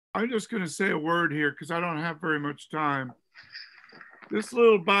I'm just going to say a word here because I don't have very much time. This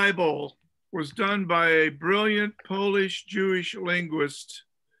little Bible was done by a brilliant Polish Jewish linguist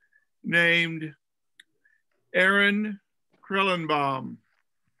named Aaron Krellenbaum.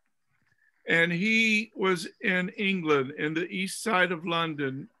 And he was in England, in the east side of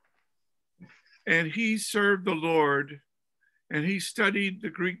London. And he served the Lord, and he studied the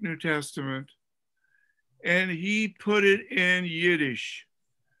Greek New Testament, and he put it in Yiddish.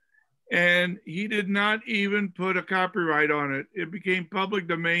 And he did not even put a copyright on it. It became public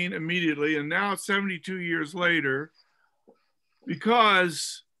domain immediately. And now 72 years later,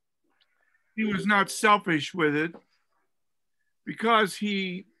 because he was not selfish with it, because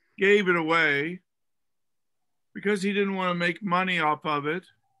he gave it away, because he didn't want to make money off of it,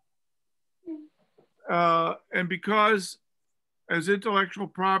 and because as intellectual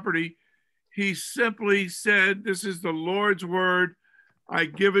property, he simply said, this is the Lord's word. I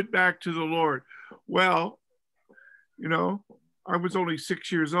give it back to the Lord. Well, you know, I was only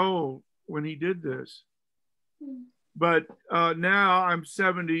 6 years old when he did this. But now I'm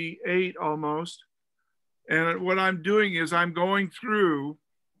 78 almost. And what I'm doing is I'm going through,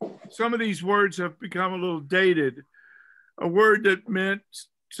 some of these words have become a little dated. A word that meant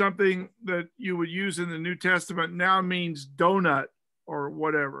something that you would use in the New Testament now means donut or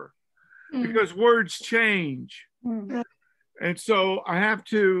whatever, because words change. And so I have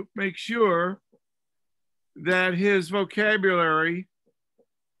to make sure that his vocabulary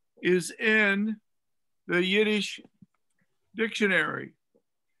is in the Yiddish dictionary.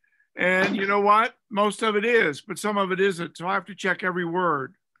 And you know what? Most of it is, but some of it isn't. So I have to check every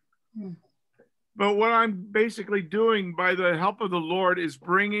word. But what I'm basically doing by the help of the Lord is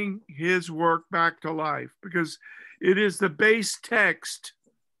bringing his work back to life, because it is the base text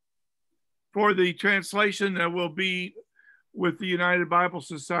for the translation that will be with the United Bible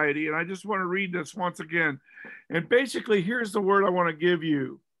Society. And I just want to read this once again. And basically, here's the word I want to give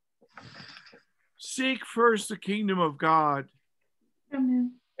you. Seek first the kingdom of God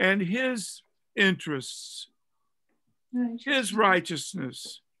and his interests, his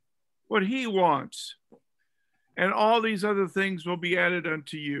righteousness, what he wants, and all these other things will be added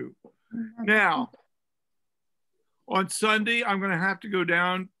unto you. Now, on Sunday, I'm going to have to go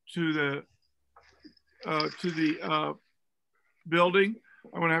down to the building.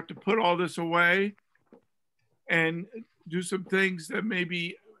 I'm going to have to put all this away and do some things that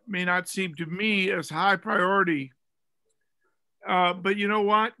may not seem to me as high priority. But you know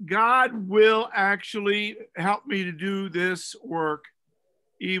what? God will actually help me to do this work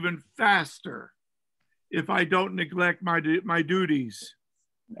even faster if I don't neglect my duties.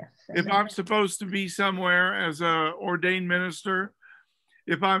 Yes. If I'm supposed to be somewhere as an ordained minister,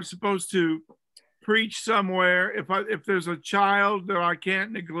 if I'm supposed to preach somewhere, if there's a child that I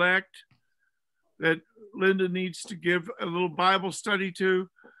can't neglect, that Linda needs to give a little Bible study to,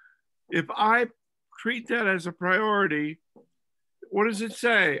 if I treat that as a priority, what does it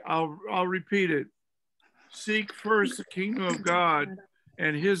say? I'll repeat it. Seek first the kingdom of God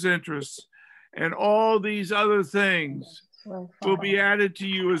and his interests, and all these other things will be added to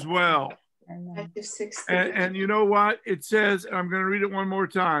you as well. And you know what? It says, and I'm going to read it one more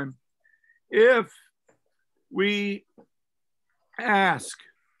time. If we ask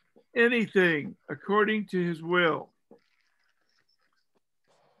anything according to his will,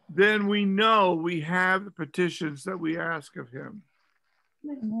 then we know we have the petitions that we ask of him.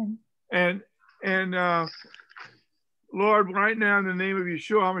 And Lord, right now in the name of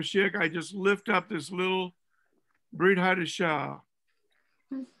Yeshua HaMashiach, I just lift up this little Brit Hadashah,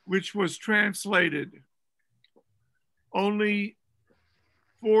 which was translated only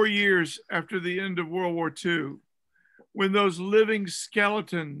 4 years after the end of World War II, when those living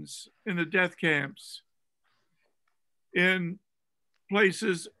skeletons in the death camps, in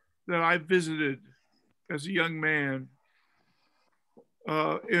places that I visited as a young man,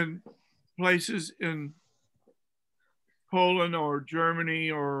 in places in Poland or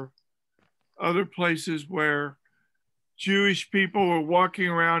Germany or other places where Jewish people were walking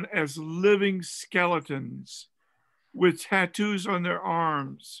around as living skeletons with tattoos on their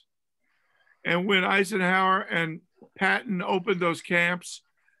arms. And when Eisenhower and Patton opened those camps,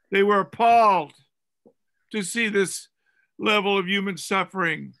 they were appalled to see this level of human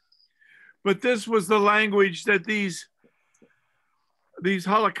suffering. But this was the language that these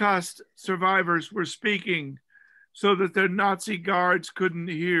Holocaust survivors were speaking, so that their Nazi guards couldn't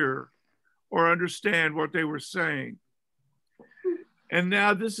hear or understand what they were saying. And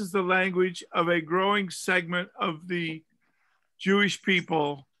now this is the language of a growing segment of the Jewish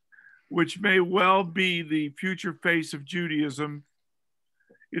people, which may well be the future face of Judaism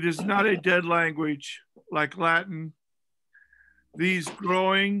It is not a dead language like Latin. These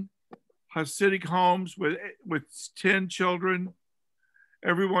growing Hasidic homes with 10 children,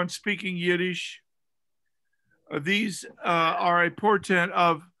 everyone speaking Yiddish. These are a portent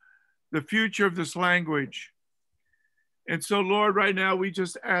of the future of this language. And so, Lord, right now we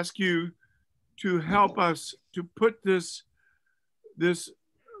just ask you to help us to put this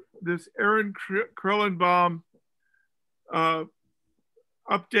Aaron Krillenbaum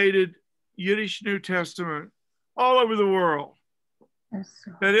updated Yiddish New Testament all over the world,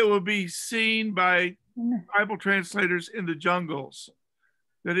 that it will be seen by Bible translators in the jungles,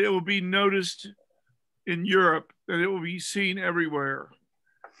 that it will be noticed in Europe, that it will be seen everywhere.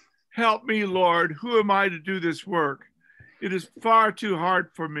 Help me, Lord. Who am I to do this work? It is far too hard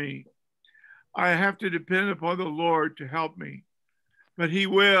for me. I have to depend upon the Lord to help me, but he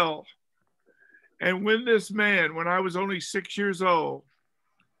will. And when this man, when I was only 6 years old,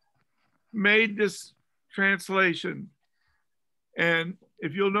 made this translation, and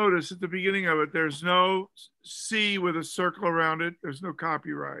if you'll notice at the beginning of it, there's no C with a circle around it. There's no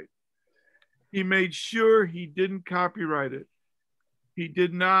copyright. He made sure he didn't copyright it. He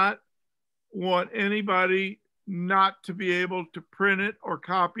did not want anybody not to be able to print it or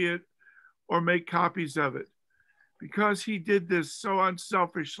copy it or make copies of it, because he did this so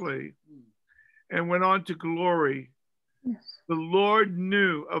unselfishly and went on to glory. Yes. The Lord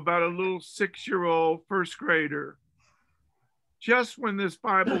knew about a little 6-year-old first grader, just when this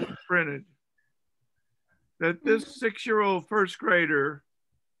Bible was printed, that this 6-year-old first grader,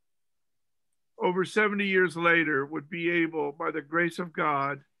 over 70 years later, would be able, by the grace of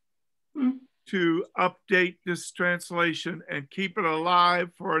God, to update this translation and keep it alive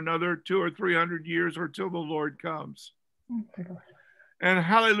for another 200 or 300 years or till the Lord comes. And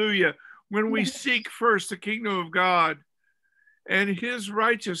hallelujah, when we seek first the kingdom of God and his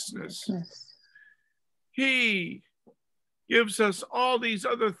righteousness, he gives us all these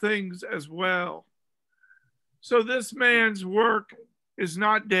other things as well. So this man's work is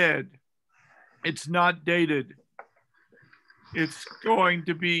not dead. It's not dated. It's going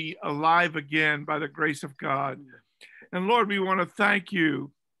to be alive again by the grace of God. And Lord, we want to thank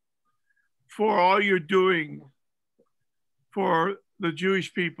you for all you're doing for the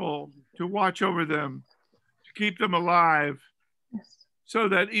Jewish people, to watch over them, to keep them alive, so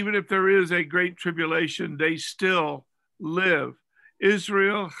that even if there is a great tribulation, they still live.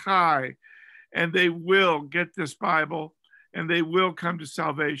 Israel Chai, and they will get this Bible, and they will come to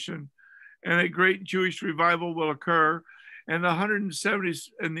salvation, and a great Jewish revival will occur, and the 170s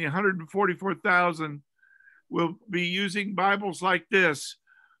and the 144,000 will be using Bibles like this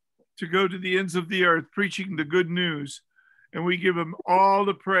to go to the ends of the earth, preaching the good news. And we give him all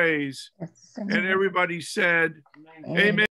the praise. And everybody said, Amen.